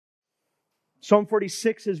Psalm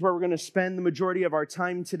 46 is where we're going to spend the majority of our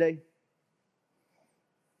time today.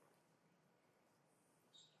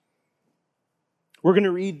 We're going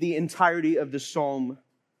to read the entirety of the psalm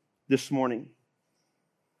this morning.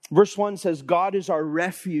 Verse 1 says, God is our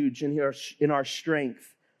refuge and in our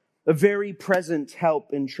strength, a very present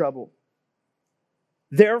help in trouble.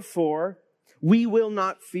 Therefore, we will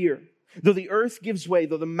not fear. Though the earth gives way,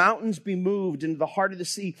 though the mountains be moved into the heart of the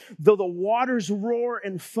sea, though the waters roar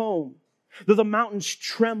and foam, though the mountains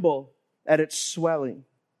tremble at its swelling.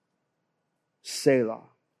 Selah.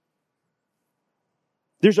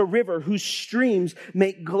 There's a river whose streams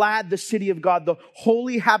make glad the city of God, the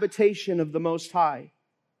holy habitation of the Most High.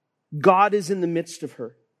 God is in the midst of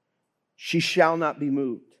her. She shall not be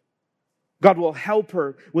moved. God will help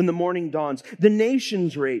her when the morning dawns. The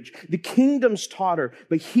nations rage. The kingdoms totter.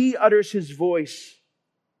 But he utters his voice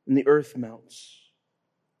and the earth melts.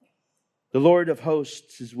 The Lord of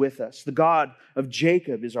hosts is with us. The God of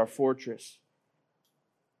Jacob is our fortress.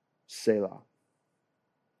 Selah.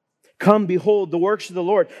 Come, behold the works of the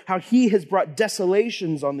Lord, how he has brought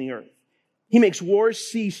desolations on the earth. He makes wars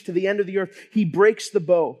cease to the end of the earth. He breaks the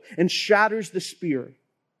bow and shatters the spear.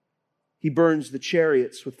 He burns the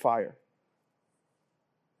chariots with fire.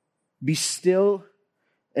 Be still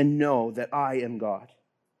and know that I am God.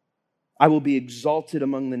 I will be exalted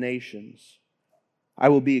among the nations. I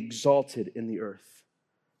will be exalted in the earth.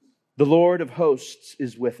 The Lord of hosts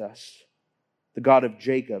is with us. The God of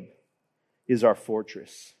Jacob is our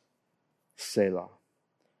fortress. Selah.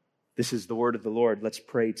 This is the word of the Lord. Let's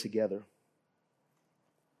pray together.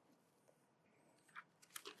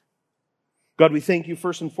 God, we thank you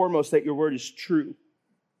first and foremost that your word is true,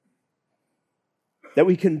 that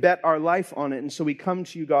we can bet our life on it. And so we come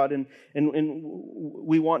to you, God, and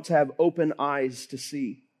we want to have open eyes to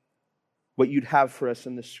see what you'd have for us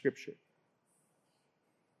in this scripture.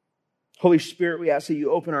 Holy Spirit, we ask that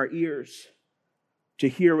you open our ears to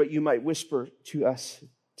hear what you might whisper to us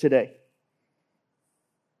today.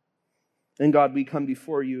 And God, we come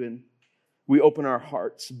before you and we open our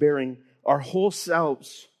hearts, bearing our whole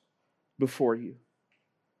selves before you.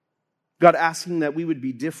 God, asking that we would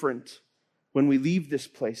be different when we leave this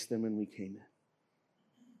place than when we came in.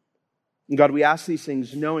 And God, we ask these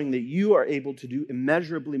things knowing that you are able to do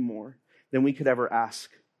immeasurably more than we could ever ask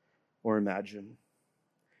or imagine.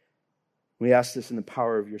 We ask this in the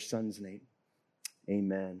power of your Son's name.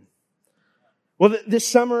 Amen. Well, this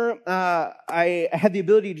summer, I had the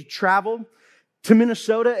ability to travel to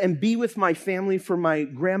Minnesota and be with my family for my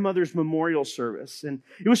grandmother's memorial service. And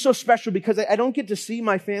it was so special because I don't get to see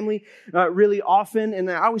my family really often, and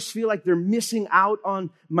I always feel like they're missing out on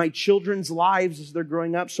my children's lives as they're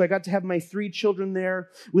growing up. So I got to have my 3 children there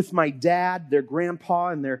with my dad, their grandpa,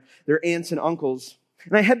 and their aunts and uncles.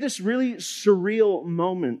 And I had this really surreal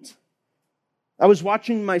moment. I was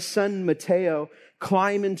watching my son, Mateo,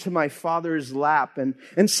 climb into my father's lap.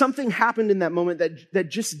 And something happened in that moment that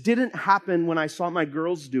just didn't happen when I saw my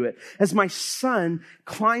girls do it. As my son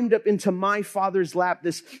climbed up into my father's lap,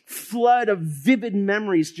 this flood of vivid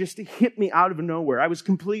memories just hit me out of nowhere. I was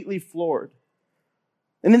completely floored.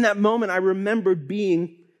 And in that moment, I remembered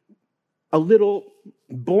being a little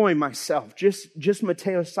boy myself, just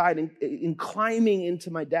Mateo's side, and climbing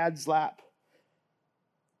into my dad's lap.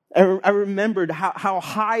 I remembered how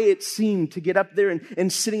high it seemed to get up there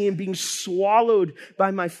and sitting and being swallowed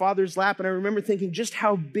by my father's lap. And I remember thinking just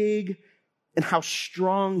how big and how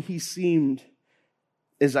strong he seemed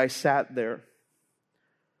as I sat there.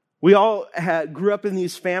 We all grew up in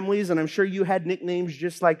these families, and I'm sure you had nicknames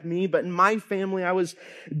just like me. But in my family, I was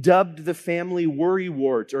dubbed the family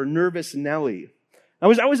worrywart or nervous Nelly. I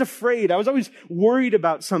was always afraid. I was always worried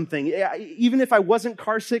about something. Even if I wasn't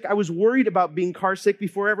car sick, I was worried about being car sick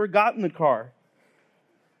before I ever got in the car.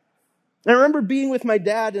 And I remember being with my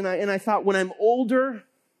dad, and I thought, when I'm older,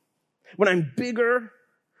 when I'm bigger,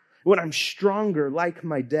 when I'm stronger like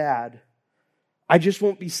my dad, I just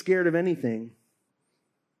won't be scared of anything.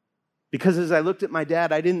 Because as I looked at my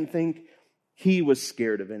dad, I didn't think he was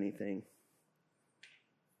scared of anything.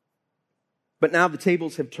 But now the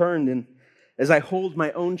tables have turned, and as I hold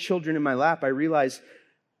my own children in my lap, I realize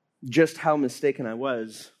just how mistaken I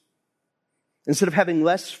was. Instead of having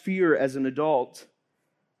less fear as an adult,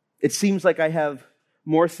 it seems like I have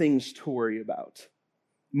more things to worry about,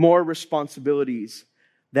 more responsibilities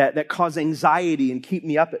that cause anxiety and keep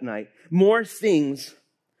me up at night, more things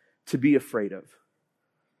to be afraid of.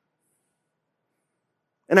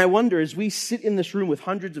 And I wonder, as we sit in this room with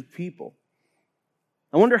hundreds of people,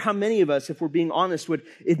 I wonder how many of us, if we're being honest, would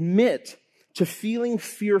admit to feeling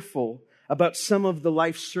fearful about some of the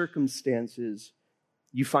life circumstances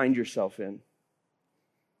you find yourself in.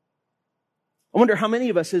 I wonder how many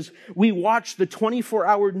of us, as we watch the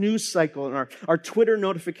 24-hour news cycle and our Twitter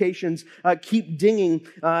notifications keep dinging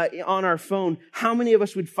on our phone, how many of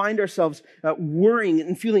us would find ourselves worrying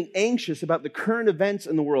and feeling anxious about the current events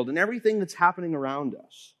in the world and everything that's happening around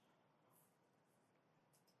us?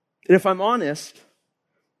 And if I'm honest,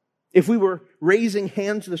 if we were raising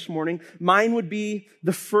hands this morning, mine would be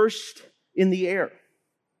the first in the air.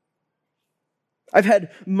 I've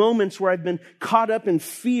had moments where I've been caught up in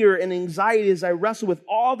fear and anxiety as I wrestle with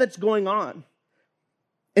all that's going on.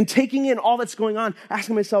 And taking in all that's going on,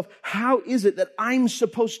 asking myself, how is it that I'm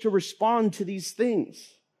supposed to respond to these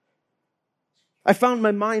things? I found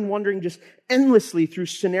my mind wandering just endlessly through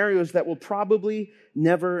scenarios that will probably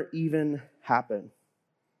never even happen.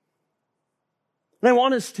 And I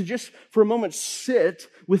want us to just for a moment sit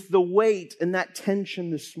with the weight and that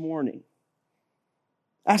tension this morning.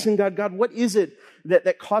 Asking God, what is it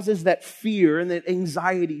that causes that fear and that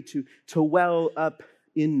anxiety to well up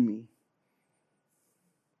in me?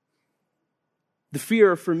 The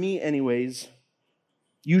fear, for me anyways,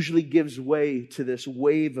 usually gives way to this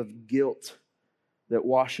wave of guilt that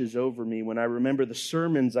washes over me when I remember the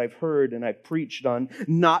sermons I've heard and I've preached on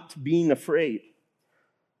not being afraid.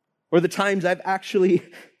 Or the times I've actually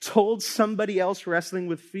told somebody else wrestling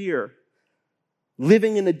with fear,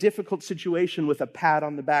 living in a difficult situation with a pat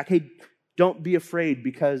on the back, hey, don't be afraid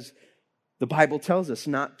because the Bible tells us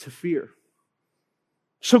not to fear.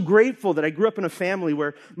 So grateful that I grew up in a family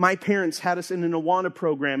where my parents had us in an Awana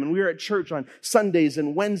program and we were at church on Sundays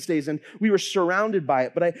and Wednesdays and we were surrounded by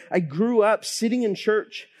it. But I grew up sitting in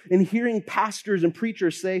church and hearing pastors and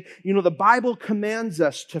preachers say, the Bible commands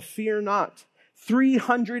us to fear not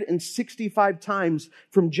 365 times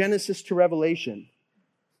from Genesis to Revelation.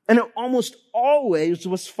 And it almost always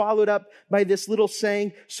was followed up by this little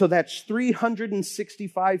saying, so that's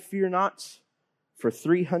 365 fear nots for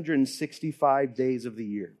 365 days of the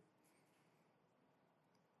year.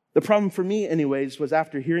 The problem for me, anyways, was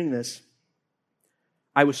after hearing this,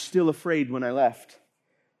 I was still afraid when I left.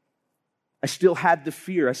 I still had the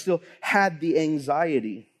fear. I still had the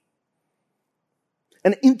anxiety.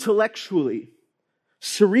 And intellectually,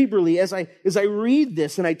 cerebrally, as I read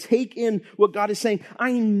this and I take in what God is saying,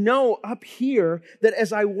 I know up here that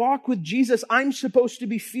as I walk with Jesus, I'm supposed to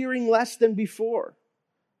be fearing less than before.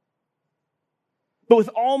 But with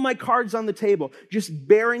all my cards on the table, just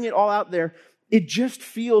bearing it all out there, it just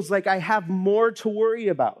feels like I have more to worry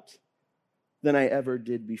about than I ever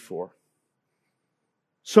did before.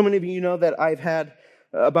 So many of you know that I've had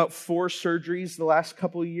about 4 surgeries the last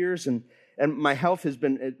couple of years, and my health has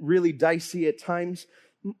been really dicey at times.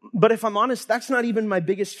 But if I'm honest, that's not even my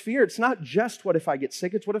biggest fear. It's not just what if I get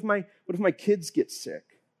sick. It's what if my kids get sick?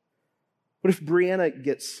 What if Brianna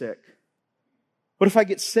gets sick? What if I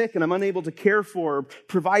get sick and I'm unable to care for or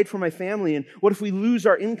provide for my family? And what if we lose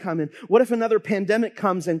our income? And what if another pandemic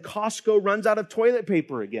comes and Costco runs out of toilet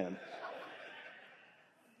paper again?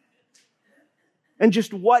 And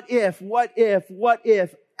just what if,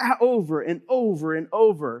 over and over and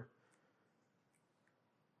over.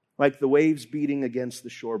 Like the waves beating against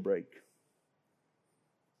the shore break.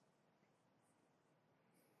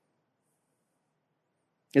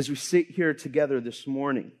 As we sit here together this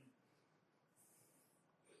morning,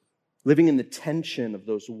 living in the tension of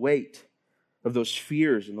those weight, of those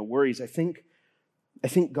fears and the worries, I think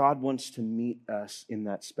God wants to meet us in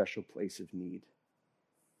that special place of need.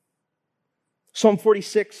 Psalm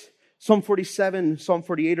 46, Psalm 47, Psalm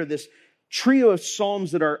 48 are this trio of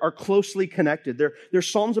psalms that are closely connected. They're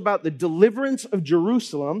psalms about the deliverance of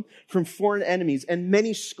Jerusalem from foreign enemies. And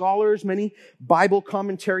many scholars, many Bible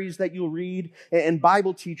commentaries that you'll read, and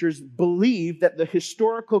Bible teachers believe that the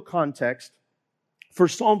historical context for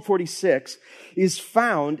Psalm 46 is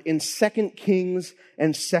found in 2 Kings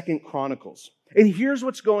and 2 Chronicles. And here's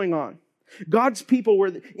what's going on. God's people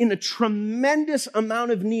were in a tremendous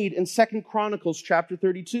amount of need in 2 Chronicles chapter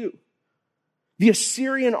 32. The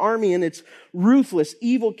Assyrian army and its ruthless,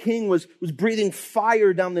 evil king was breathing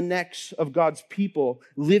fire down the necks of God's people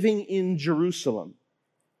living in Jerusalem.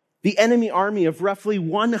 The enemy army of roughly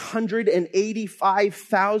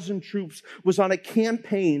 185,000 troops was on a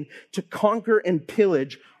campaign to conquer and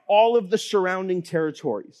pillage all of the surrounding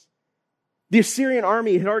territories. The Assyrian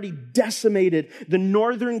army had already decimated the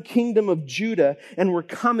northern kingdom of Judah and were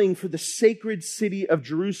coming for the sacred city of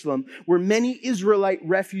Jerusalem, where many Israelite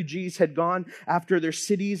refugees had gone after their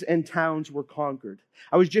cities and towns were conquered.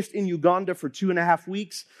 I was just in Uganda for 2.5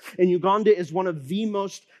 weeks, and Uganda is one of the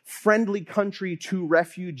most friendly country to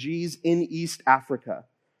refugees in East Africa.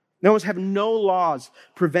 Now have no laws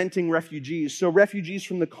preventing refugees. So refugees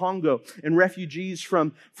from the Congo and refugees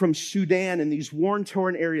from Sudan and these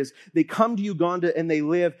war-torn areas, they come to Uganda and they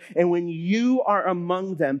live. And when you are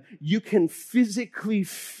among them, you can physically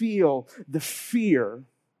feel the fear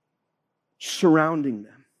surrounding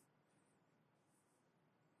them.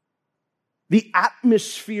 The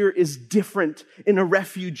atmosphere is different in a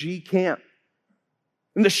refugee camp.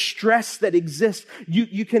 And the stress that exists,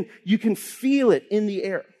 you can feel it in the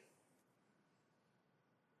air.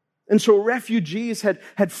 And so refugees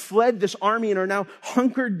had fled this army and are now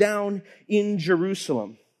hunkered down in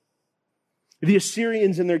Jerusalem. The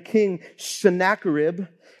Assyrians and their king Sennacherib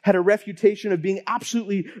had a reputation of being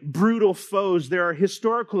absolutely brutal foes. There are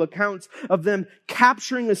historical accounts of them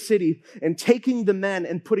capturing a city and taking the men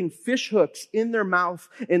and putting fish hooks in their mouth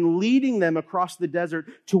and leading them across the desert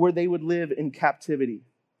to where they would live in captivity.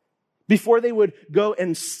 Before they would go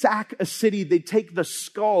and sack a city, they'd take the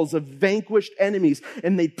skulls of vanquished enemies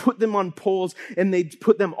and they'd put them on poles and they'd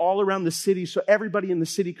put them all around the city so everybody in the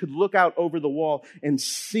city could look out over the wall and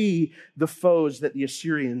see the foes that the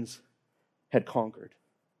Assyrians had conquered.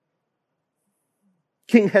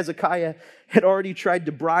 King Hezekiah had already tried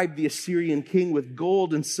to bribe the Assyrian king with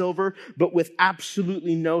gold and silver, but with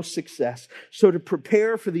absolutely no success. So to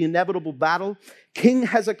prepare for the inevitable battle, King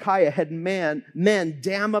Hezekiah had men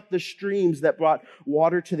dam up the streams that brought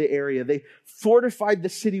water to the area. They fortified the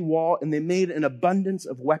city wall and they made an abundance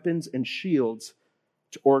of weapons and shields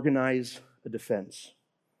to organize a defense.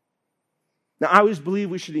 Now, I always believe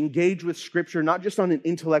we should engage with Scripture, not just on an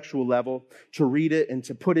intellectual level, to read it and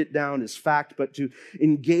to put it down as fact, but to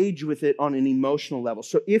engage with it on an emotional level.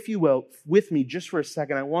 So if you will, with me just for a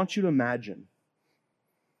second, I want you to imagine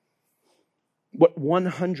what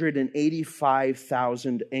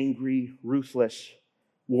 185,000 angry, ruthless,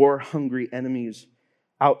 war-hungry enemies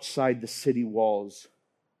outside the city walls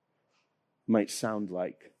might sound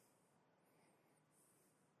like.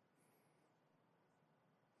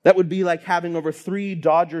 That would be like having over 3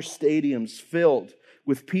 Dodger stadiums filled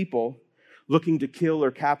with people looking to kill or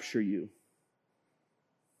capture you.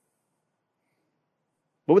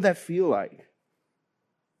 What would that feel like? What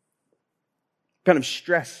kind of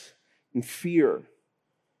stress and fear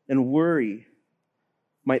and worry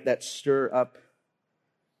might that stir up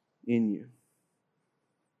in you?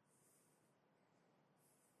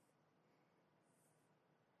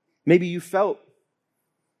 Maybe you felt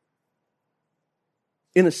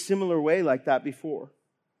in a similar way like that before.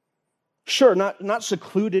 Sure, not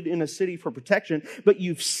secluded in a city for protection, but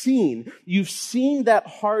you've seen that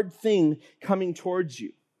hard thing coming towards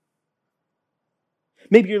you.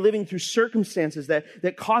 Maybe you're living through circumstances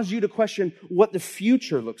that cause you to question what the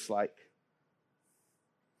future looks like.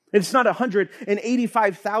 It's not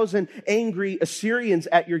 185,000 angry Assyrians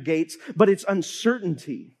at your gates, but it's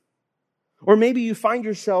uncertainty. Or maybe you find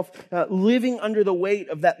yourself living under the weight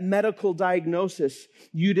of that medical diagnosis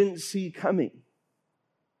you didn't see coming.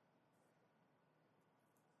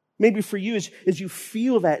 Maybe for you, as you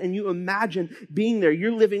feel that and you imagine being there,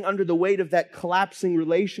 you're living under the weight of that collapsing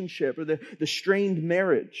relationship or the strained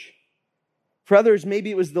marriage. For others, maybe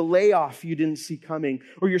it was the layoff you didn't see coming,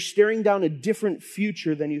 or you're staring down a different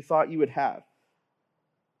future than you thought you would have.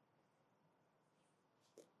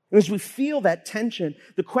 And as we feel that tension,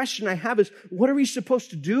 the question I have is, what are we supposed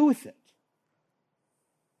to do with it?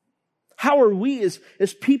 How are we as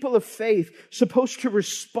people of faith supposed to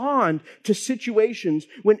respond to situations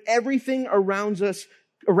when everything around us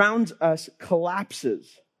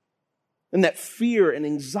collapses? And that fear and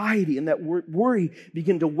anxiety and that worry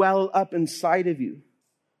begin to well up inside of you.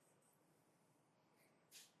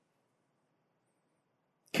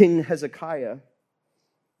 King Hezekiah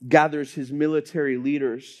gathers his military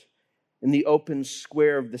leaders in the open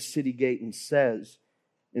square of the city gate and says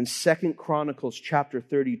in 2 Chronicles chapter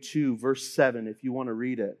 32, verse 7, if you want to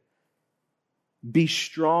read it, "Be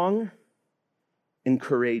strong and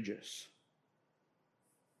courageous.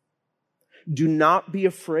 Do not be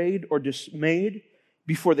afraid or dismayed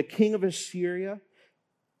before the king of Assyria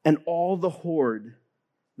and all the horde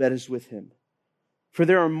that is with him. For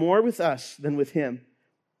there are more with us than with him.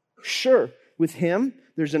 Sure, with him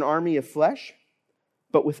there's an army of flesh,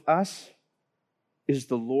 but with us is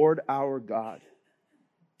the Lord our God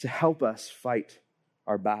to help us fight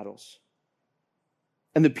our battles."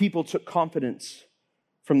 And the people took confidence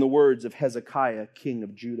from the words of Hezekiah, king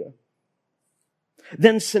of Judah.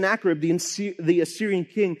 Then Sennacherib, the Assyrian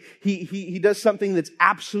king, he does something that's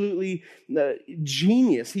absolutely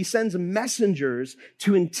genius. He sends messengers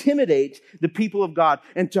to intimidate the people of God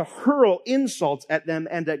and to hurl insults at them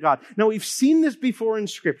and at God. Now, we've seen this before in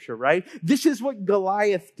Scripture, right? This is what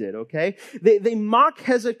Goliath did, okay? They mock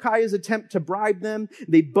Hezekiah's attempt to bribe them.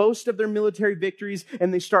 They boast of their military victories,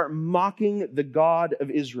 and they start mocking the God of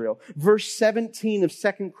Israel. Verse 17 of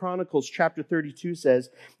 2 Chronicles chapter 32 says,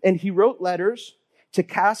 "And he wrote letters to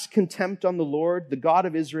cast contempt on the Lord, the God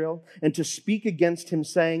of Israel, and to speak against him,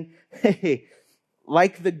 saying, hey,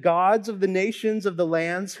 like the gods of the nations of the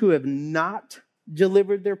lands who have not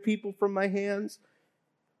delivered their people from my hands,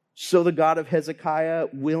 so the God of Hezekiah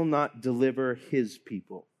will not deliver his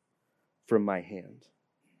people from my hand."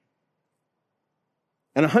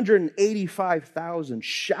 And 185,000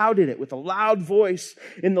 shouted it with a loud voice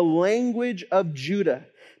in the language of Judah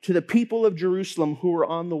to the people of Jerusalem who were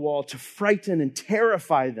on the wall, to frighten and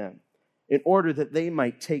terrify them in order that they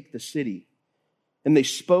might take the city. And they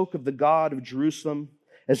spoke of the God of Jerusalem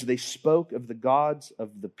as they spoke of the gods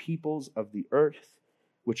of the peoples of the earth,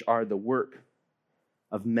 which are the work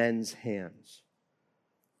of men's hands.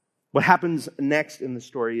 What happens next in the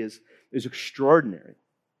story is extraordinary.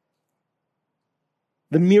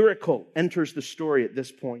 The miracle enters the story at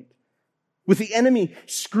this point, with the enemy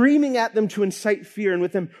screaming at them to incite fear and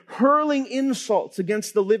with them hurling insults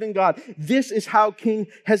against the living God. This is how King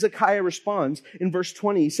Hezekiah responds. In verse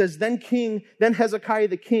 20, he says, Then Hezekiah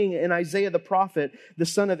the king and Isaiah the prophet, the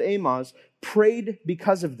son of Amoz, prayed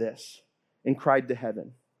because of this and cried to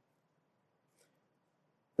heaven.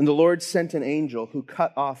 And the Lord sent an angel who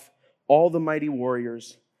cut off all the mighty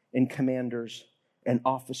warriors and commanders and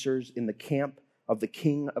officers in the camp of the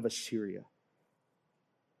king of Assyria.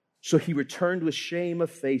 So he returned with shame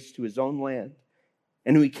of face to his own land.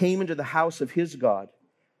 And when he came into the house of his God,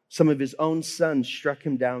 some of his own sons struck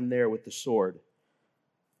him down there with the sword.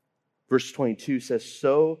 Verse 22 says,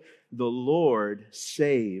 So the Lord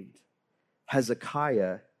saved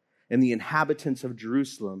Hezekiah and the inhabitants of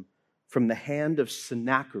Jerusalem from the hand of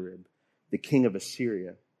Sennacherib, the king of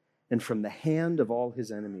Assyria, and from the hand of all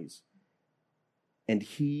his enemies. And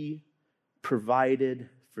he provided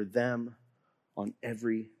for them on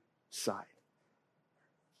every side.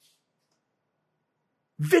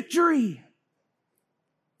 Victory!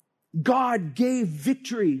 God gave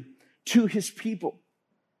victory to his people.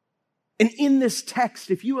 And in this text,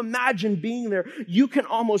 if you imagine being there, you can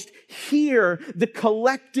almost hear the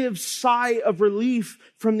collective sigh of relief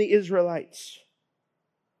from the Israelites.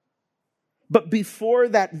 But before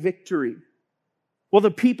that victory, while the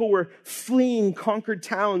people were fleeing conquered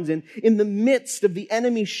towns and in the midst of the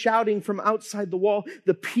enemy shouting from outside the wall,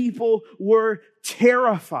 the people were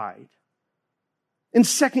terrified. In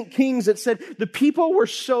 2 Kings, it said the people were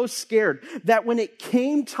so scared that when it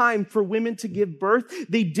came time for women to give birth,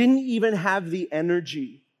 they didn't even have the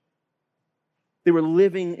energy. They were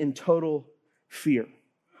living in total fear.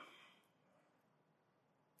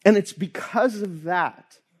 And it's because of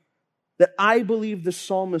that I believe the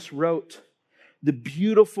psalmist wrote the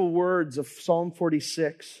beautiful words of Psalm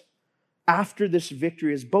 46 after this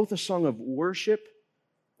victory as both a song of worship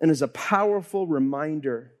and as a powerful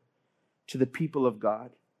reminder to the people of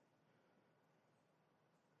God.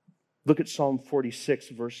 Look at Psalm 46,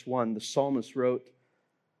 verse 1. The psalmist wrote,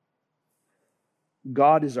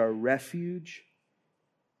 God is our refuge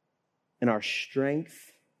and our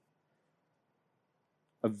strength,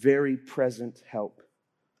 a very present help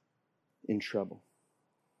in trouble.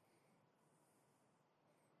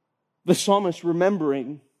 The psalmist,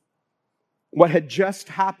 remembering what had just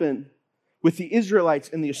happened with the Israelites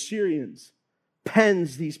and the Assyrians,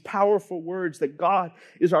 pens these powerful words that God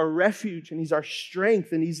is our refuge and he's our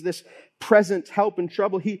strength and he's this present help in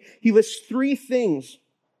trouble. He lists three things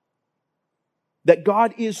that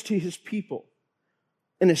God is to his people,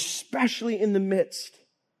 and especially in the midst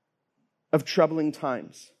of troubling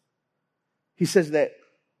times. He says that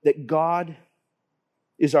God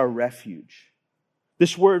is our refuge.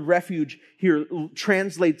 This word refuge here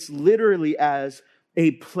translates literally as a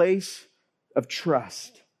place of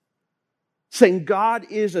trust. Saying God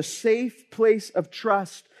is a safe place of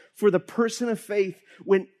trust for the person of faith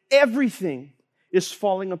when everything is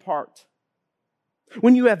falling apart.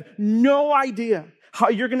 When you have no idea how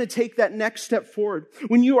you're going to take that next step forward.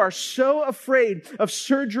 When you are so afraid of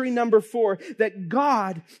surgery number 4 that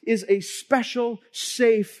God is a special,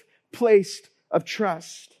 safe place of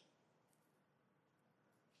trust.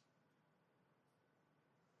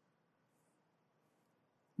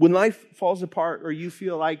 When life falls apart or you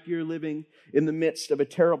feel like you're living in the midst of a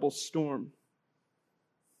terrible storm,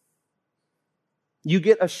 You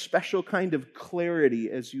get a special kind of clarity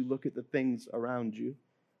as you look at the things around you.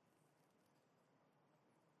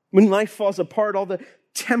 When life falls apart, all the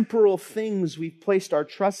temporal things we've placed our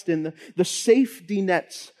trust in, the safety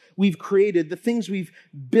nets we've created, the things we've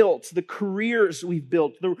built, the careers we've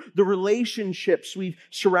built, the relationships we've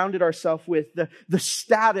surrounded ourselves with, the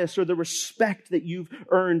status or the respect that you've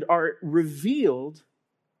earned are revealed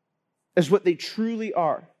as what they truly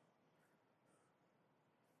are.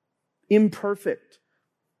 Imperfect,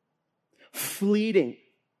 fleeting.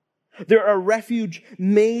 They're a refuge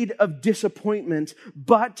made of disappointment,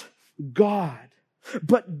 but God.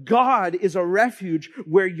 But God is a refuge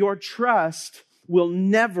where your trust will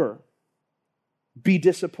never be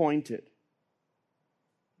disappointed.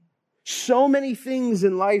 So many things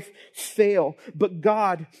in life fail, but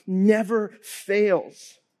God never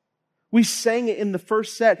fails. We sang it in the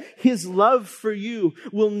first set. His love for you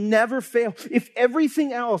will never fail. If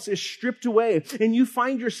everything else is stripped away and you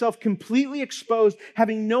find yourself completely exposed,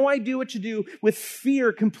 having no idea what to do, with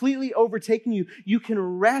fear completely overtaking you, you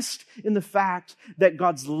can rest in the fact that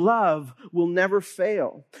God's love will never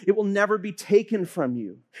fail. It will never be taken from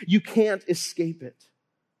you. You can't escape it.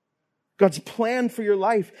 God's plan for your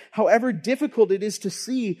life, however difficult it is to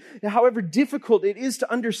see, however difficult it is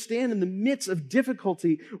to understand in the midst of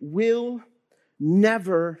difficulty, will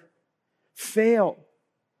never fail.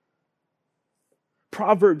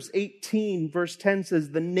 Proverbs 18 verse 10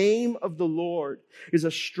 says, "The name of the Lord is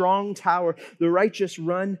a strong tower. The righteous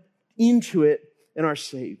run into it and are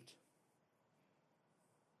saved."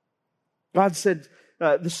 God said,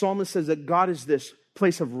 the psalmist says that God is this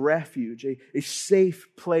place of refuge, a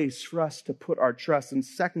safe place for us to put our trust. And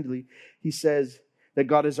secondly, he says that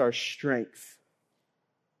God is our strength.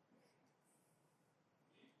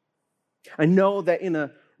 I know that in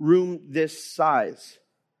a room this size,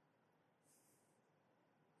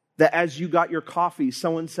 that as you got your coffee,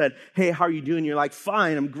 someone said, "Hey, how are you doing?" You're like,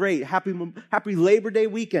 "Fine, I'm great. Happy Labor Day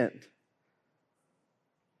weekend."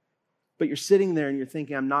 But you're sitting there and you're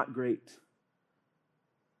thinking, "I'm not great.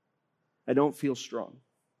 I don't feel strong.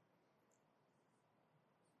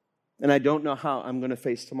 And I don't know how I'm going to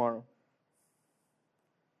face tomorrow."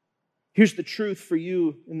 Here's the truth for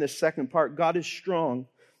you in this second part. God is strong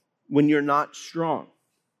when you're not strong.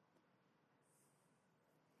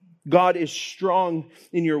 God is strong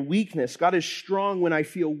in your weakness. God is strong when I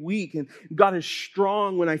feel weak. And God is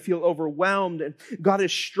strong when I feel overwhelmed. And God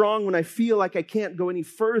is strong when I feel like I can't go any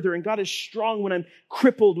further. And God is strong when I'm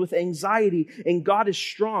crippled with anxiety. And God is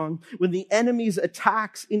strong when the enemy's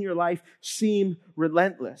attacks in your life seem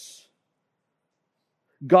relentless.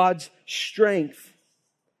 God's strength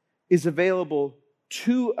is available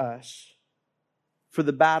to us for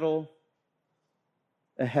the battle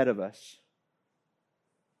ahead of us.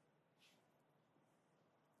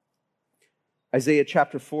 Isaiah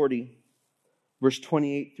chapter 40, verse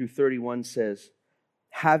 28 through 31 says,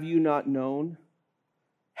 "Have you not known?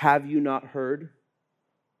 Have you not heard?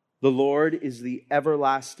 The Lord is the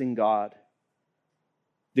everlasting God,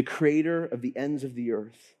 the creator of the ends of the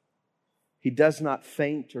earth. He does not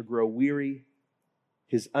faint or grow weary.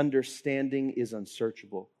 His understanding is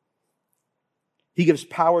unsearchable. He gives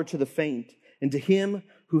power to the faint, and to him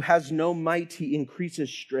who has no might he increases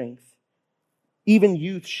strength. Even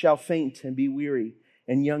youth shall faint and be weary,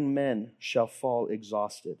 and young men shall fall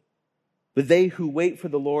exhausted. But they who wait for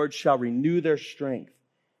the Lord shall renew their strength.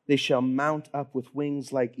 They shall mount up with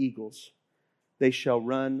wings like eagles. They shall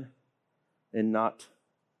run and not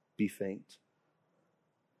be faint."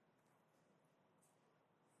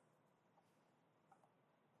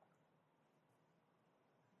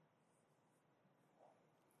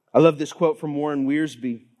 I love this quote from Warren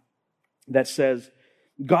Wiersbe that says,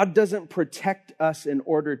 "God doesn't protect us in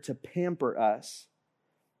order to pamper us.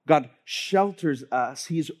 God shelters us.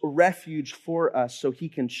 He's a refuge for us so he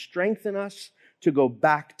can strengthen us to go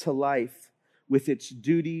back to life with its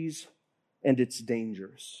duties and its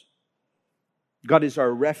dangers." God is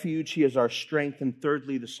our refuge. He is our strength. And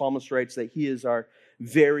thirdly, the psalmist writes that he is our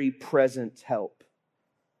very present help.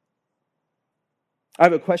 I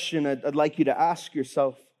have a question I'd like you to ask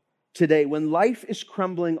yourself today. When life is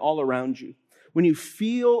crumbling all around you, when you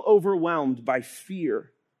feel overwhelmed by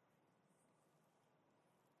fear,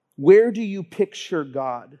 where do you picture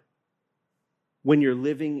God when you're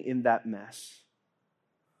living in that mess?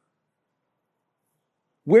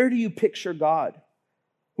 Where do you picture God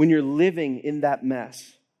when you're living in that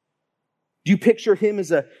mess? Do you picture him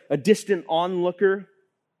as a distant onlooker,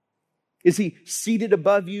 Is he seated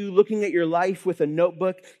above you, looking at your life with a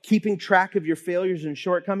notebook, keeping track of your failures and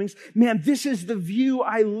shortcomings? Man, this is the view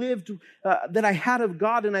I lived, that I had of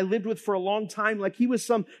God and I lived with for a long time, like he was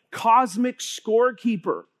some cosmic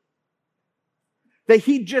scorekeeper. That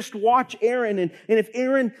he'd just watch Aaron, and if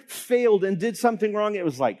Aaron failed and did something wrong, it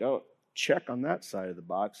was like, oh, check on that side of the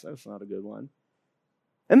box. That's not a good one.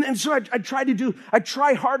 And so I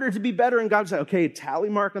try harder to be better, and God said, okay, tally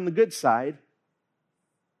mark on the good side.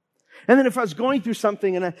 And then if I was going through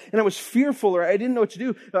something and I was fearful or I didn't know what to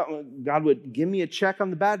do, God would give me a check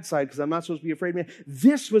on the bad side because I'm not supposed to be afraid of man.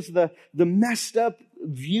 This was the messed up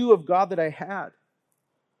view of God that I had.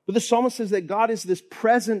 But the psalmist says that God is this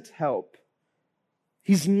present help.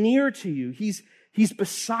 He's near to you. He's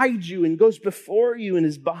beside you and goes before you and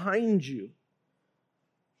is behind you.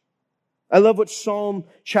 I love what Psalm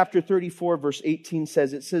chapter 34 verse 18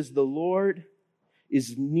 says. It says, the Lord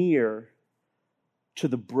is near to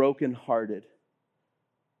the brokenhearted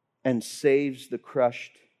and saves the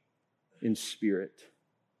crushed in spirit.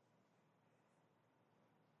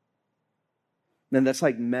 Man, that's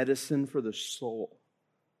like medicine for the soul.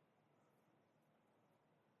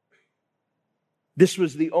 This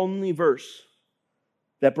was the only verse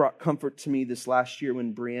that brought comfort to me this last year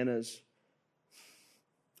when Brianna's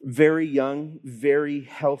very young, very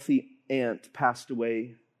healthy aunt passed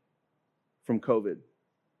away from COVID.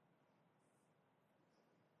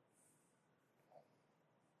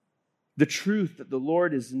 The truth that the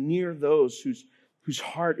Lord is near those whose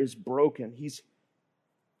heart is broken.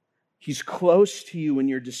 He's close to you when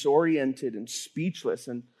you're disoriented and speechless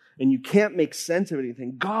and you can't make sense of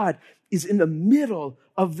anything. God is in the middle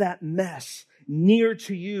of that mess, near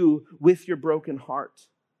to you with your broken heart.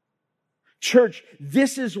 Church,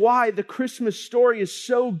 this is why the Christmas story is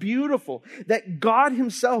so beautiful, that God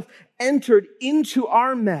himself entered into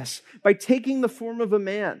our mess by taking the form of a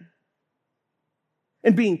man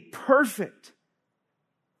and being perfect.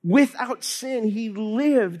 Without sin, he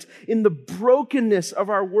lived in the brokenness of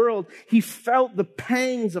our world. He felt the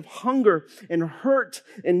pangs of hunger and hurt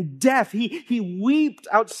and death. He wept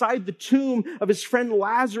outside the tomb of his friend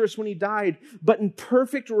Lazarus when he died. But in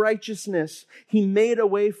perfect righteousness, he made a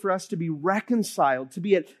way for us to be reconciled, to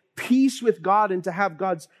be at peace with God, and to have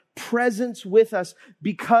God's presence with us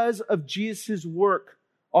because of Jesus' work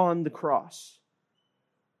on the cross.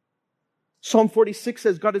 Psalm 46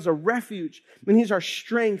 says God is a refuge and he's our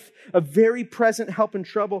strength, a very present help in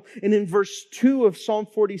trouble. And in verse 2 of Psalm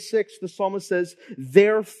 46, the psalmist says,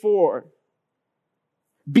 therefore,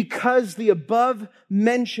 because the above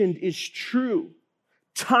mentioned is true,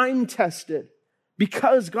 time tested,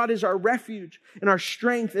 because God is our refuge and our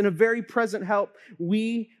strength and a very present help,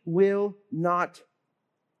 we will not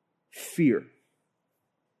fear.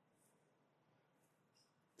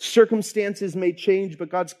 Circumstances may change, but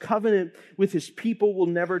God's covenant with his people will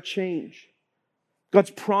never change. God's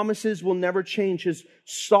promises will never change. His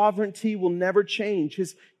sovereignty will never change.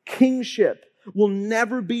 His kingship will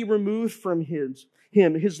never be removed from him.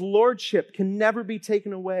 His lordship can never be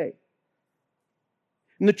taken away.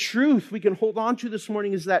 And the truth we can hold on to this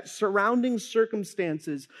morning is that surrounding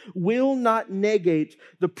circumstances will not negate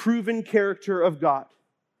the proven character of God,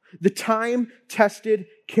 the time-tested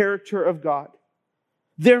character of God.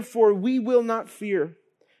 Therefore, we will not fear,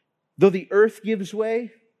 though the earth gives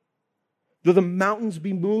way, though the mountains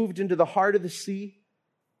be moved into the heart of the sea,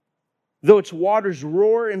 though its waters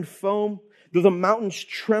roar and foam, though the mountains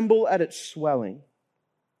tremble at its swelling.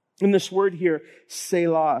 And this word here,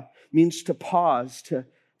 Selah, means to pause, to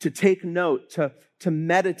take note, to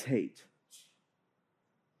meditate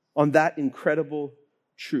on that incredible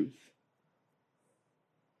truth.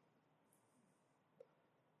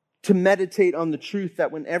 To meditate on the truth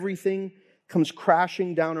that when everything comes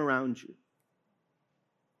crashing down around you,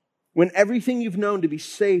 when everything you've known to be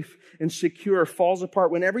safe and secure falls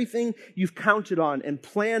apart, when everything you've counted on and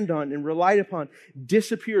planned on and relied upon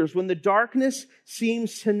disappears, when the darkness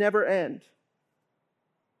seems to never end,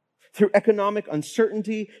 through economic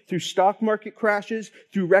uncertainty, through stock market crashes,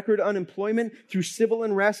 through record unemployment, through civil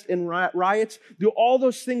unrest and riots, through all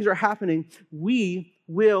those things are happening, we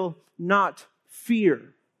will not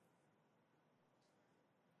fear.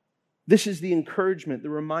 This is the encouragement, the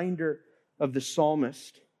reminder of the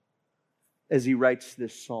psalmist as he writes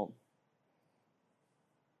this psalm.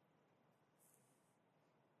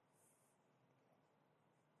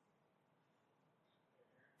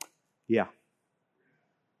 Yeah.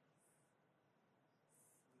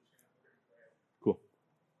 Cool.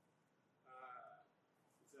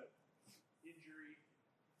 It's an injury,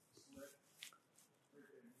 slip,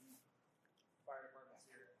 fire department's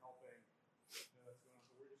here helping. What's going on.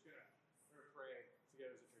 So we're just going to pray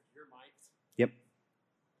together as a church. your mics. Yep.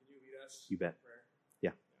 Can you lead us? You bet. in prayer?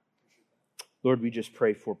 Yeah. Appreciate that. Lord, we just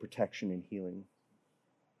pray for protection and healing.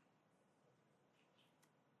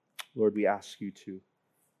 Lord, we ask you to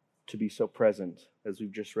be so present, as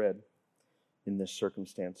we've just read, in this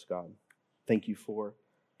circumstance, God. Thank you for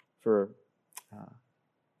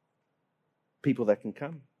people that can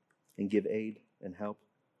come and give aid and help.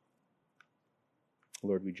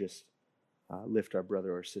 Lord, we just lift our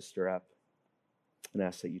brother or sister up and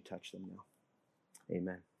ask that you touch them now.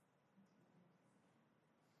 Amen.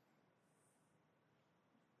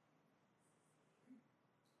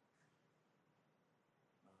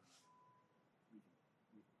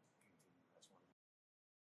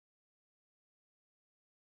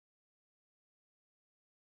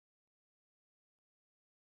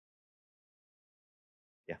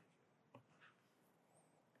 Yeah.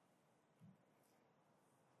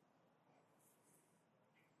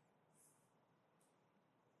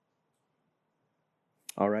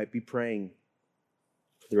 All right, be praying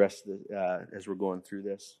for the rest of the, as we're going through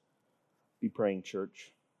this. Be praying,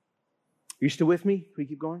 church. Are you still with me? Can we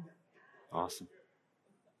keep going? Awesome.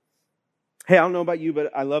 Hey, I don't know about you,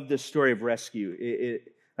 but I love this story of rescue.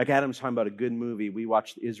 Like Adam's talking about a good movie. We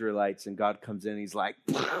watch the Israelites and God comes in and he's like,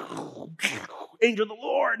 angel of the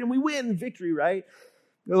Lord, and we win, victory, right?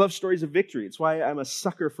 I love stories of victory. It's why I'm a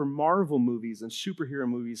sucker for Marvel movies and superhero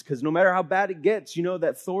movies, because no matter how bad it gets, you know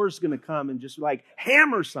that Thor's going to come and just like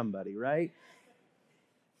hammer somebody, right?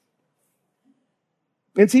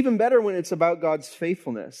 It's even better when it's about God's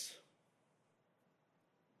faithfulness.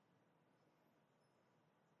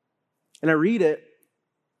 And I read it,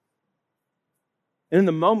 and in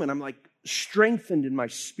the moment, I'm like strengthened in my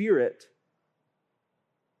spirit.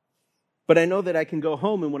 But I know that I can go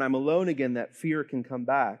home, and when I'm alone again, that fear can come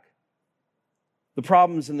back. The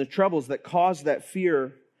problems and the troubles that cause that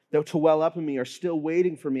fear to well up in me are still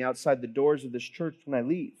waiting for me outside the doors of this church when I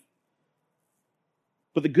leave.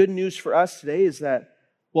 But the good news for us today is that,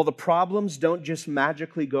 well, the problems don't just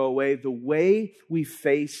magically go away. The way we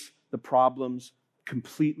face the problems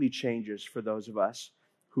completely changes for those of us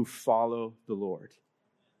who follow the Lord.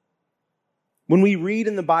 When we read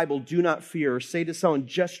in the Bible, do not fear, or say to someone,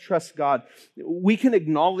 just trust God, we can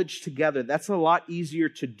acknowledge together that's a lot easier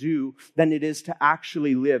to do than it is to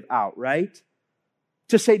actually live out, right?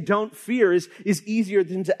 To say don't fear is easier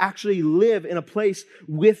than to actually live in a place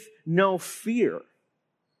with no fear.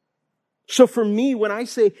 So for me, when I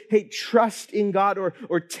say, hey, trust in God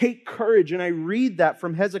or take courage, and I read that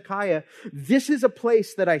from Hezekiah, this is a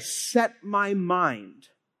place that I set my mind.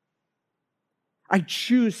 I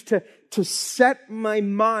choose to set my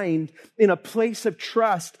mind in a place of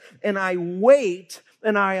trust, and I wait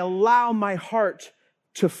and I allow my heart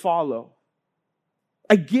to follow.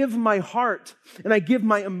 I give my heart and I give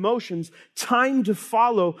my emotions time to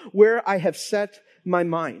follow where I have set my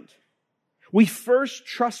mind. We first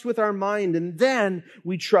trust with our mind, and then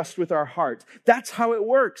we trust with our heart. That's how it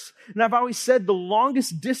works. And I've always said the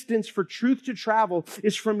longest distance for truth to travel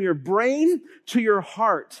is from your brain to your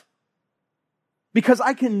heart. Because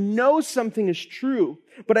I can know something is true,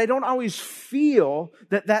 but I don't always feel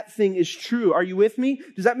that that thing is true. Are you with me?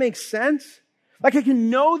 Does that make sense? Like I can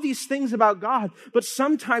know these things about God, but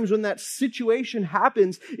sometimes when that situation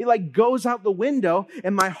happens, it like goes out the window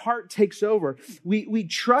and my heart takes over. We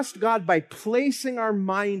trust God by placing our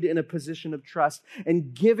mind in a position of trust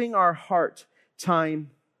and giving our heart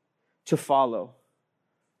time to follow.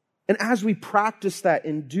 And as we practice that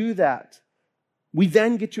and do that, we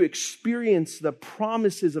then get to experience the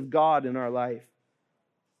promises of God in our life.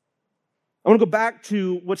 I want to go back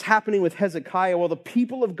to what's happening with Hezekiah. While the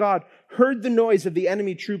people of God heard the noise of the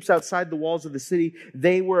enemy troops outside the walls of the city,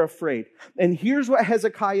 they were afraid. And here's what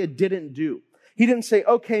Hezekiah didn't do. He didn't say,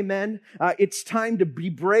 okay, men, it's time to be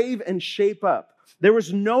brave and shape up. There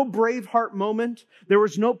was no Braveheart moment. There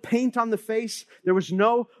was no paint on the face. There was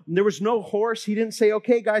no horse. He didn't say,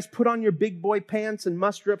 okay, guys, put on your big boy pants and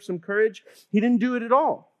muster up some courage. He didn't do it at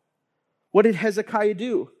all. What did Hezekiah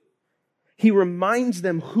do? He reminds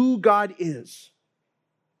them who God is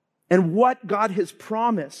and what God has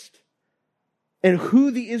promised and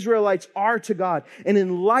who the Israelites are to God. And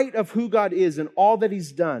in light of who God is and all that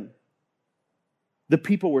He's done, the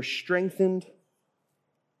people were strengthened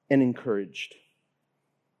and encouraged.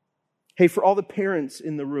 Hey, for all the parents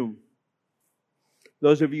in the room,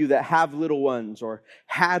 those of you that have little ones or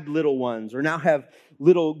had little ones or now have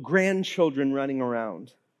little grandchildren running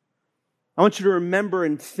around, I want you to remember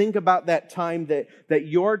and think about that time that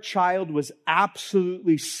your child was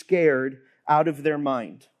absolutely scared out of their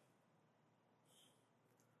mind.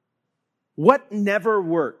 What never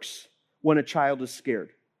works when a child is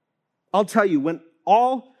scared? I'll tell you, when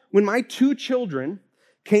When my 2 children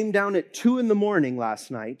came down at 2 a.m.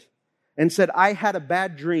 last night and said, I had a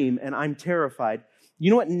bad dream and I'm terrified,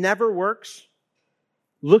 you know what never works?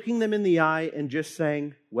 Looking them in the eye and just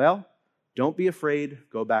saying, well, don't be afraid,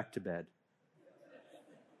 go back to bed.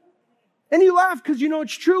 And you laugh because you know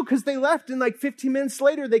it's true, because they left and like 15 minutes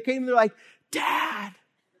later they came and they're like, Dad.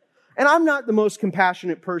 And I'm not the most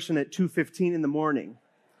compassionate person at 2:15 in the morning.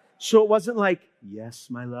 So it wasn't like, yes,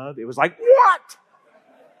 my love. It was like, what?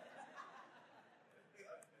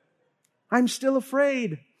 I'm still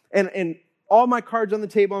afraid. And all my cards on the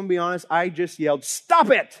table, I'm going to be honest, I just yelled, stop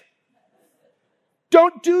it.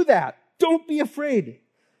 Don't do that. Don't be afraid.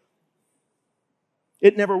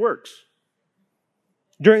 It never works.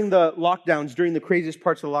 During the lockdowns, during the craziest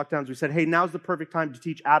parts of the lockdowns, we said, hey, now's the perfect time to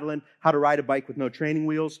teach Adeline how to ride a bike with no training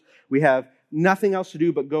wheels. We have nothing else to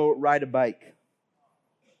do but go ride a bike.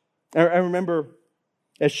 I remember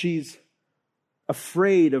as she's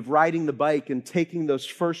afraid of riding the bike and taking those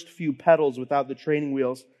first few pedals without the training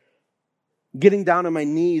wheels, getting down on my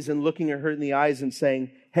knees and looking at her in the eyes and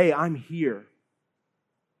saying, hey, I'm here.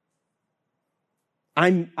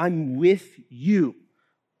 I'm with you.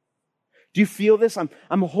 Do you feel this?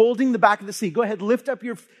 I'm holding the back of the seat. Go ahead, lift up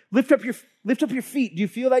your feet. Do you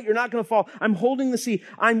feel that? You're not going to fall. I'm holding the seat.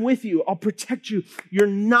 I'm with you. I'll protect you. You're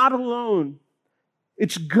not alone.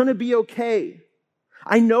 It's going to be okay.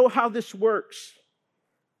 I know how this works.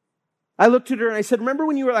 I looked at her and I said, remember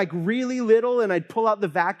when you were like really little and I'd pull out the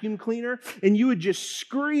vacuum cleaner and you would just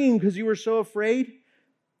scream because you were so afraid?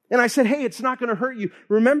 And I said, hey, it's not going to hurt you.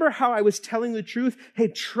 Remember how I was telling the truth? Hey,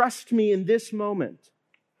 trust me in this moment.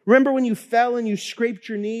 Remember when you fell and you scraped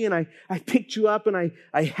your knee and I picked you up and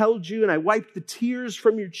I held you and I wiped the tears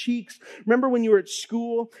from your cheeks? Remember when you were at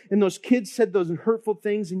school and those kids said those hurtful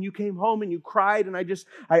things and you came home and you cried and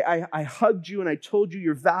I hugged you and I told you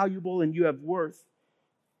you're valuable and you have worth?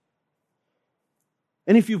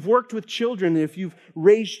 And if you've worked with children, if you've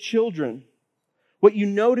raised children, what you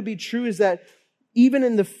know to be true is that even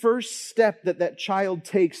in the first step that child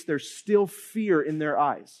takes, there's still fear in their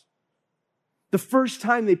eyes. The first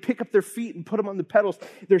time they pick up their feet and put them on the pedals,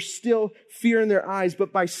 there's still fear in their eyes.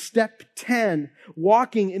 But by step 10,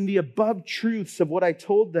 walking in the above truths of what I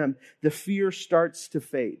told them, the fear starts to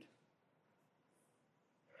fade.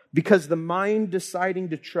 Because the mind deciding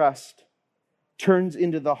to trust turns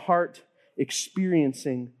into the heart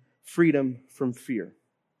experiencing freedom from fear.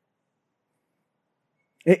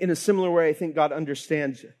 In a similar way, I think God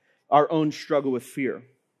understands our own struggle with fear.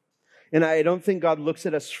 And I don't think God looks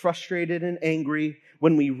at us frustrated and angry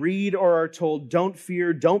when we read or are told, don't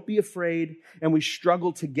fear, don't be afraid, and we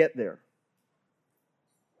struggle to get there.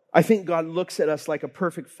 I think God looks at us like a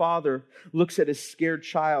perfect father looks at his scared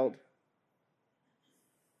child.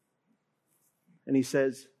 And he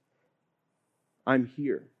says, I'm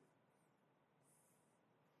here.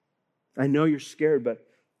 I know you're scared, but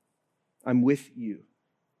I'm with you.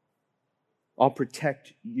 I'll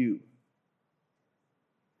protect you.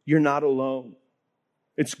 You're not alone.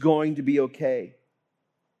 It's going to be okay.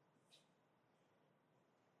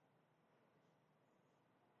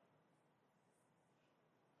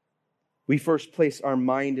 We first place our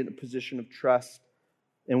mind in a position of trust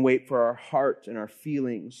and wait for our heart and our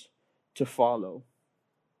feelings to follow.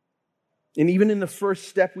 And even in the first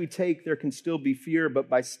step we take, there can still be fear, but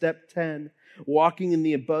by step 10, walking in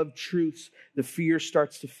the above truths, the fear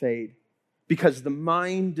starts to fade. Because the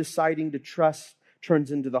mind deciding to trust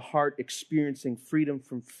turns into the heart experiencing freedom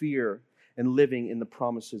from fear and living in the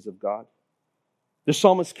promises of God. The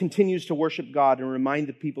psalmist continues to worship God and remind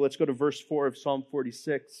the people. Let's go to verse 4 of Psalm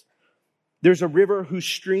 46. There's a river whose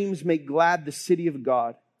streams make glad the city of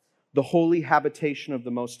God, the holy habitation of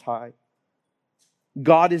the Most High.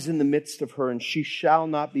 God is in the midst of her, and she shall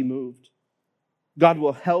not be moved. God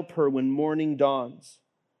will help her when morning dawns.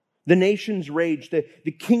 The nations rage, the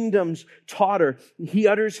kingdoms totter. He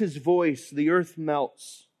utters his voice, the earth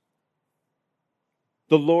melts.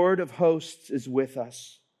 The Lord of hosts is with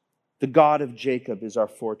us. The God of Jacob is our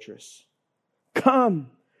fortress.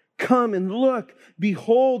 Come and look.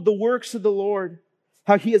 Behold the works of the Lord,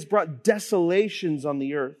 how he has brought desolations on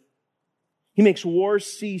the earth. He makes wars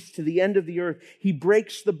cease to the end of the earth. He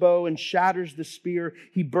breaks the bow and shatters the spear.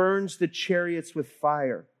 He burns the chariots with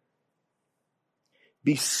fire.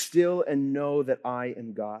 Be still and know that I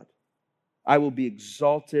am God. I will be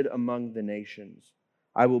exalted among the nations.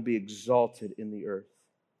 I will be exalted in the earth.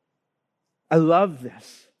 I love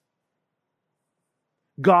this.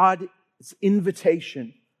 God's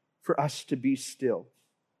invitation for us to be still.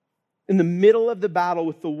 In the middle of the battle,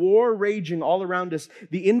 with the war raging all around us,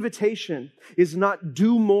 the invitation is not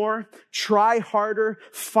do more, try harder,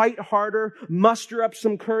 fight harder, muster up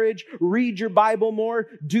some courage, read your Bible more,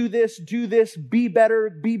 do this, be better,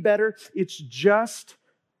 be better. It's just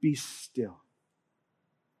be still.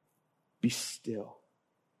 Be still.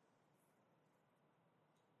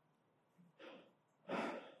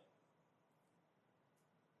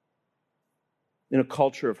 In a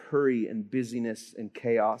culture of hurry and busyness and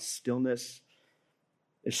chaos, stillness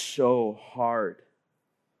is so hard.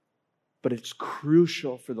 But it's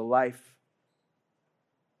crucial for the life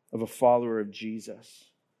of a follower of Jesus.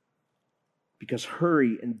 Because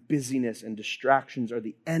hurry and busyness and distractions are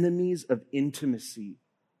the enemies of intimacy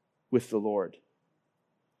with the Lord.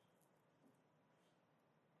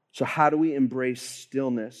 So how do we embrace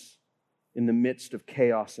stillness in the midst of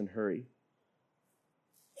chaos and hurry?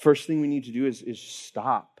 First thing we need to do is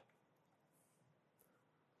stop.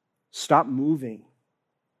 Stop moving.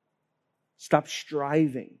 Stop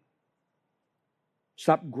striving.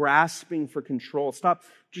 Stop grasping for control. Stop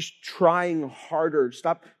just trying harder.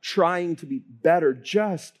 Stop trying to be better.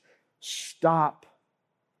 Just stop.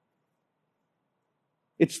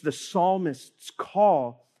 It's the psalmist's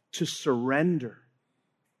call to surrender.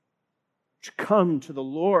 To come to the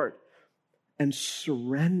Lord and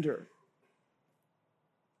surrender.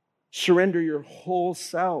 Surrender your whole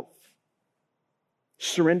self.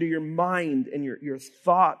 Surrender your mind and your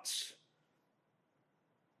thoughts.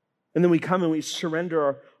 And then we come and we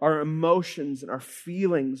surrender our emotions and our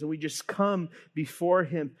feelings, and we just come before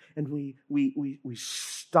Him and we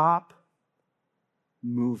stop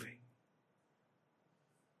moving.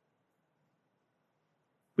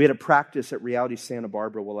 We had a practice at Reality Santa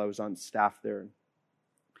Barbara while I was on staff there.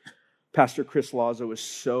 Pastor Chris Lazo was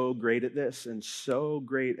so great at this and so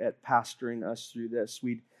great at pastoring us through this.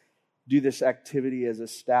 We'd do this activity as a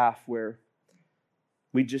staff where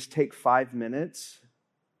we'd just take 5 minutes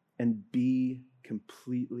and be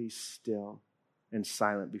completely still and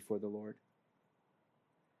silent before the Lord.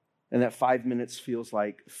 And that 5 minutes feels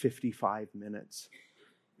like 55 minutes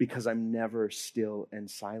because I'm never still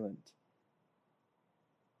and silent.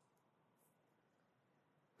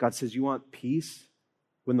 God says, you want peace?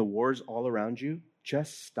 When the war's all around you,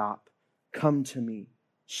 just stop. Come to me.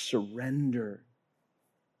 Surrender.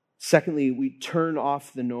 Secondly, we turn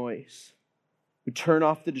off the noise. We turn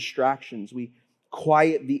off the distractions. We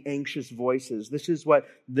quiet the anxious voices. This is what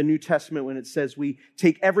the New Testament, when it says we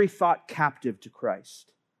take every thought captive to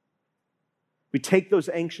Christ. We take those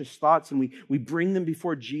anxious thoughts and we bring them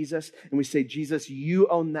before Jesus and we say, Jesus, you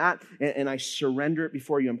own that, and I surrender it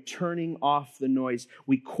before you. I'm turning off the noise.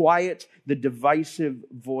 We quiet the divisive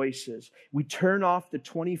voices. We turn off the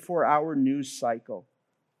 24-hour news cycle.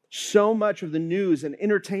 So much of the news and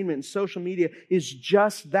entertainment and social media is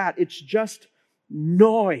just that. It's just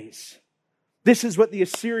noise. This is what the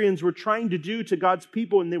Assyrians were trying to do to God's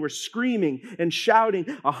people, and they were screaming and shouting.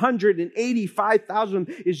 185,000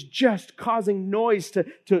 is just causing noise to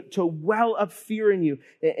well up fear in you.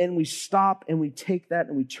 And we stop and we take that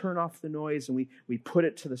and we turn off the noise and we put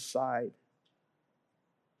it to the side.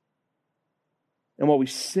 And while we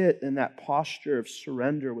sit in that posture of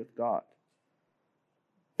surrender with God,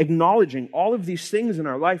 acknowledging all of these things in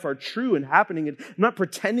our life are true and happening, and I'm not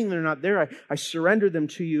pretending they're not there. I surrender them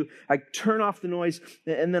to you. I turn off the noise,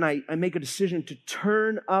 and then I make a decision to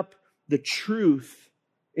turn up the truth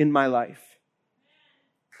in my life.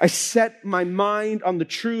 I set my mind on the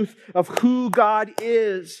truth of who God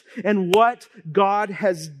is and what God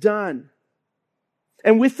has done.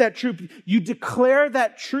 And with that truth, you declare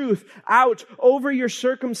that truth out over your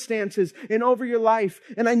circumstances and over your life.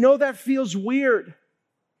 And I know that feels weird,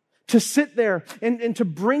 to sit there and to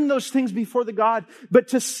bring those things before the God, but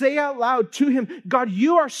to say out loud to Him, God,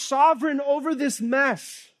 you are sovereign over this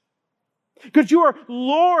mess. God, you are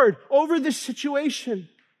Lord over this situation.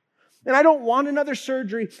 And I don't want another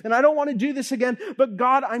surgery, and I don't want to do this again, but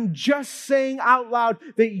God, I'm just saying out loud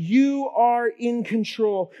that you are in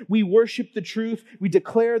control. We worship the truth, we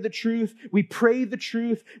declare the truth, we pray the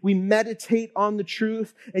truth, we meditate on the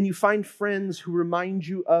truth, and you find friends who remind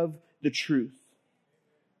you of the truth.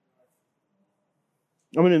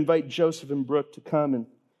 I'm going to invite Joseph and Brooke to come and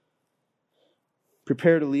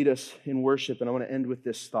prepare to lead us in worship. And I want to end with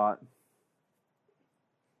this thought.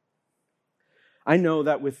 I know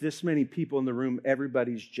that with this many people in the room,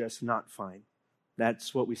 everybody's just not fine.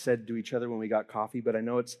 That's what we said to each other when we got coffee, but I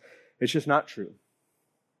know it's just not true.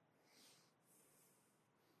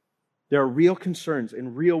 There are real concerns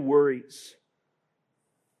and real worries.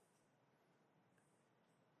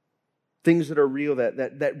 Things that are real,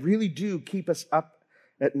 that really do keep us up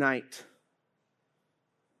at night.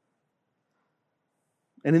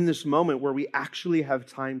 And in this moment where we actually have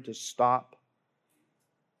time to stop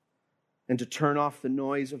and to turn off the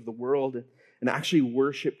noise of the world and actually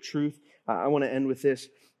worship truth, I want to end with this.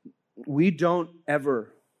 We don't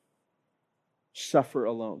ever suffer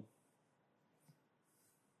alone.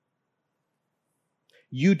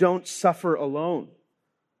 You don't suffer alone.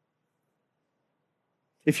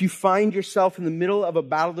 If you find yourself in the middle of a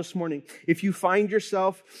battle this morning, if you find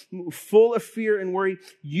yourself full of fear and worry,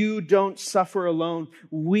 you don't suffer alone.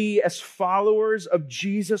 We, as followers of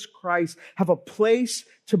Jesus Christ, have a place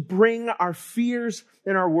to bring our fears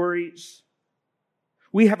and our worries.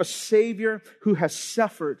 We have a Savior who has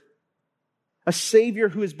suffered, a Savior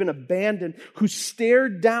who has been abandoned, who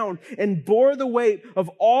stared down and bore the weight of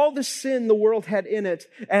all the sin the world had in it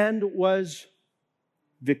and was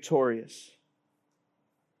victorious.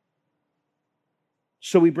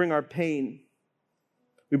 So we bring our pain,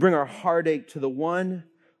 we bring our heartache to the one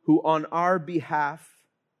who on our behalf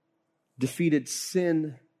defeated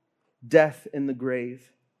sin, death, and the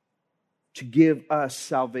grave to give us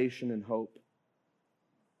salvation and hope.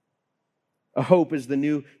 A hope, as the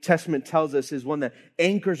New Testament tells us, is one that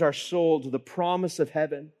anchors our soul to the promise of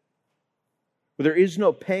heaven, where there is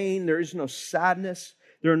no pain, there is no sadness,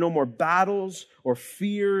 there are no more battles or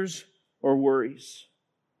fears or worries.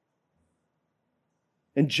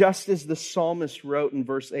 And just as the psalmist wrote in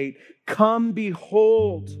verse 8, "Come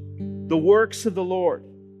behold the works of the Lord."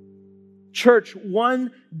 Church,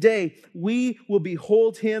 one day we will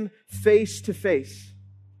behold Him face to face.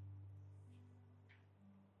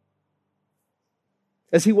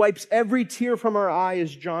 As He wipes every tear from our eye,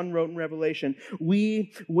 as John wrote in Revelation,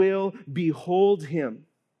 we will behold Him,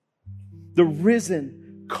 the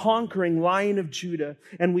risen, conquering Lion of Judah,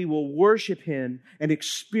 and we will worship Him and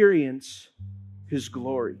experience His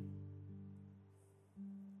glory.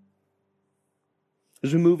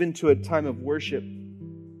 As we move into a time of worship, I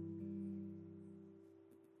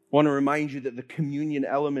want to remind you that the communion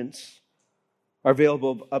elements are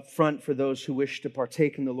available up front for those who wish to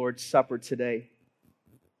partake in the Lord's Supper today.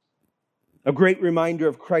 A great reminder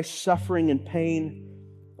of Christ's suffering and pain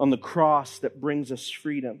on the cross that brings us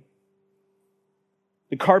freedom.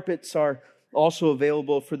 The carpets are also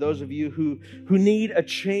available for those of you who need a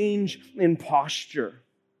change in posture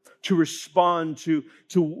to respond to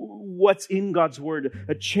what's in God's Word,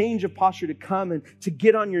 a change of posture to come and to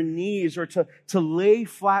get on your knees or to lay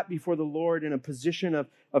flat before the Lord in a position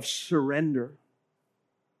of surrender.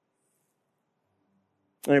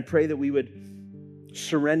 And I pray that we would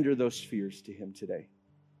surrender those fears to Him today,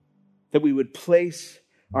 that we would place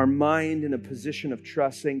our mind in a position of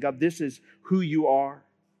trust, saying, God, this is who You are.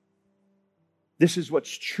 This is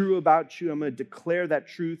what's true about You. I'm going to declare that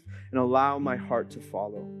truth and allow my heart to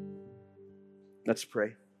follow. Let's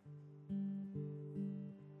pray.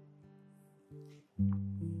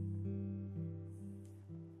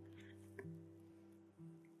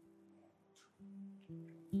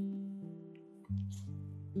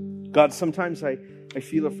 God, sometimes I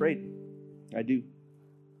feel afraid. I do.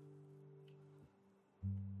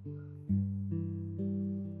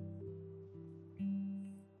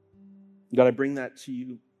 God, I bring that to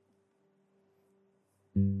You.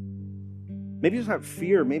 Maybe it's not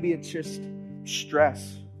fear. Maybe it's just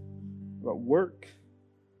stress about work,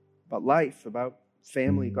 about life, about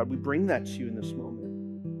family. God, we bring that to You in this moment.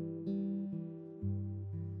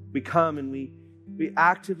 We come and we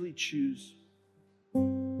actively choose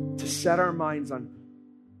to set our minds on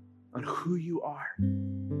who You are,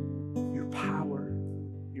 Your power,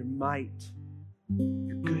 Your might,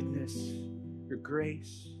 Your goodness, Your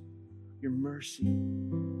grace, Your mercy,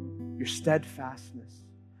 Your steadfastness,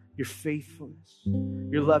 Your faithfulness,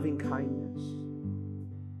 Your loving kindness.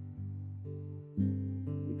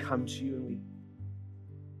 We come to You and we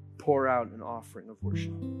pour out an offering of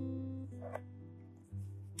worship.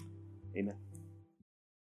 Amen.